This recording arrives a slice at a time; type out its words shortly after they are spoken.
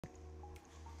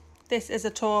This is a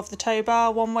tour of the tow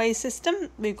bar one-way system.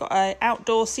 We've got an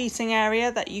outdoor seating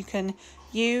area that you can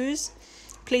use.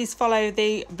 Please follow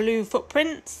the blue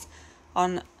footprints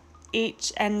on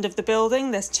each end of the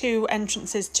building. There's 2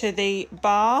 entrances to the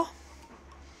bar.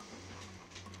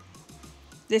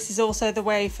 This is also the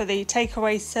way for the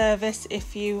takeaway service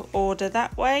if you order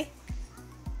that way.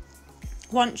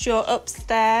 Once you're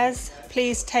upstairs,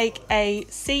 please take a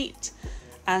seat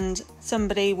and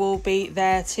somebody will be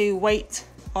there to wait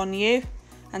on you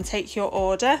and take your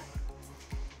order.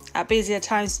 At busier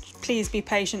times, please be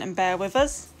patient and bear with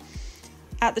us.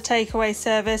 At the takeaway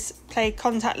service, play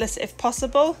contactless if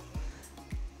possible,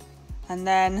 and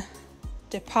then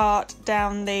depart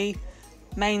down the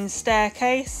main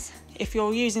staircase. If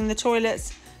you're using the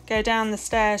toilets, go down the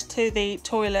stairs to the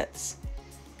toilets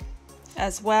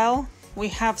as well. We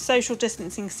have social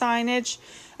distancing signage.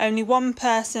 Only 1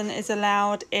 person is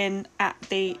allowed in at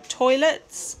the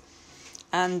toilets,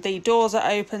 and the doors are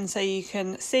open so you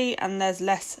can see, and there's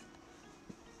less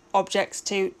objects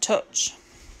to touch,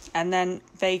 and then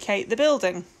vacate the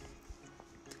building.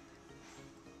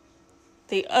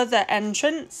 The other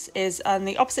entrance is on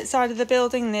the opposite side of the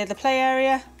building near the play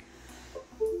area.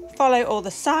 Follow all the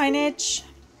signage,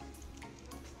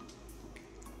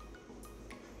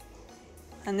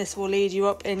 and this will lead you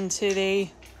up into the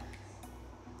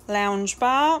lounge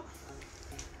bar.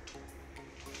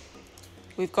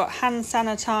 We've got hand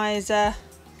sanitizer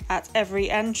at every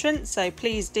entrance, so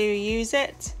please do use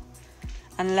it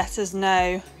and let us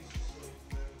know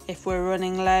if we're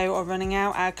running low or running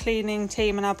out. Our cleaning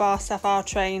team and our bar staff are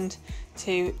trained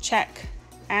to check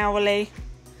hourly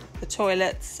the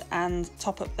toilets and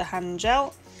top up the hand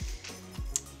gel.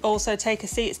 Also, take a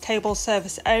seat, it's table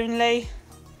service only.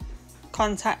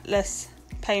 Contactless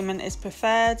payment is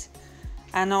preferred,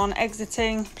 and on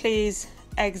exiting, please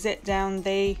exit down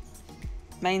the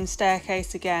main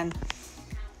staircase again.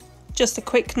 Just a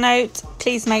quick note,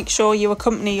 please make sure you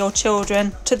accompany your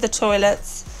children to the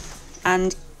toilets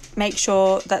and make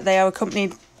sure that they are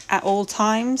accompanied at all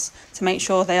times to make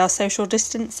sure they are social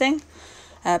distancing.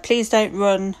 Please don't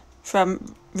run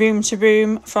from room to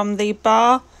room from the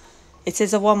bar. It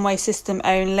is a one-way system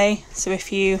only, so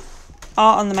if you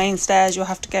are on the main stairs, you'll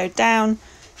have to go down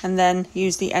and then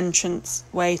use the entrance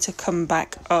way to come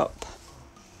back up.